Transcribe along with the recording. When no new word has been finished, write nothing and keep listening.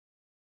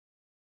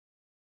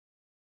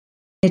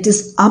It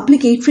is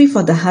obligatory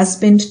for the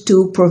husband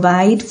to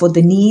provide for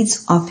the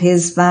needs of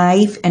his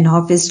wife and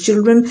of his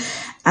children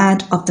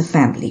and of the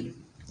family.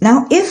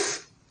 Now,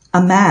 if a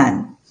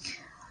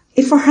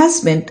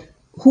husband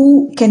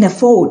who can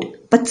afford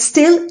but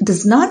still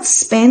does not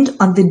spend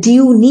on the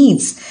due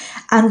needs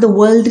and the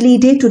worldly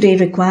day-to-day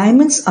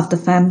requirements of the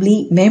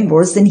family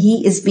members, then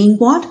he is being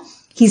what?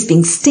 He's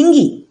being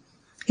stingy.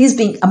 He's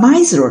being a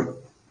miser.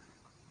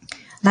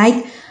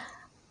 Like,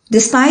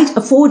 despite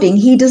affording,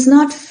 he does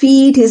not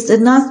feed, he does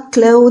not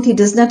clothe, he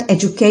does not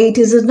educate,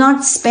 he does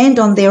not spend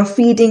on their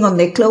feeding, on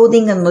their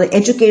clothing, on the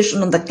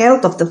education, on the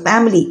health of the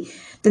family.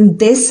 Then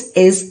this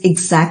is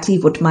exactly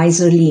what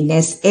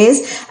miserliness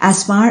is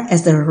as far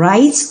as the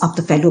rights of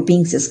the fellow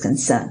beings is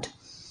concerned.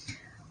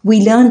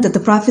 We learned that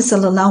the Prophet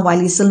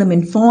ﷺ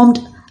informed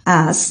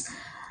us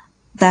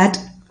that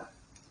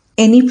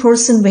any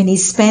person, when he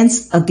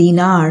spends a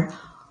dinar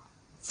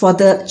for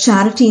the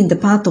charity in the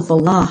path of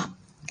Allah,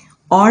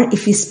 or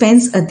if he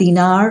spends a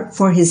dinar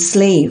for his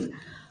slave,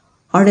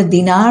 or a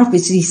dinar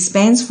which he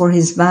spends for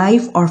his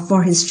wife or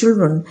for his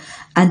children,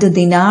 and a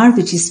dinar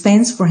which he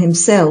spends for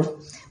himself,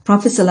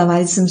 Prophet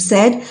ﷺ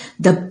said,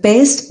 the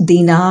best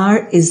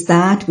dinar is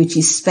that which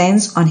he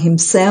spends on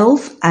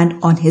himself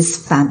and on his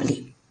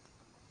family.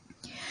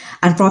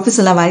 And Prophet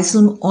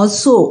ﷺ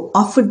also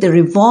offered the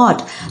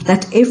reward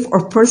that if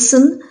a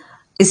person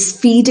is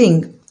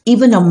feeding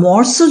even a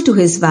morsel to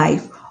his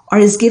wife or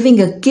is giving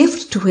a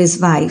gift to his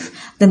wife,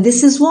 then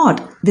this is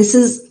what? This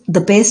is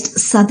the best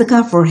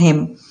sadaqah for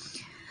him.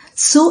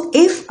 So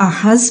if a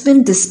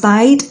husband,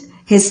 despite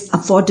his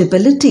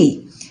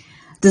affordability,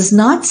 does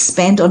not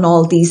spend on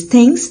all these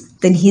things,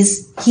 then he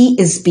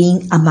is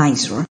being a miser.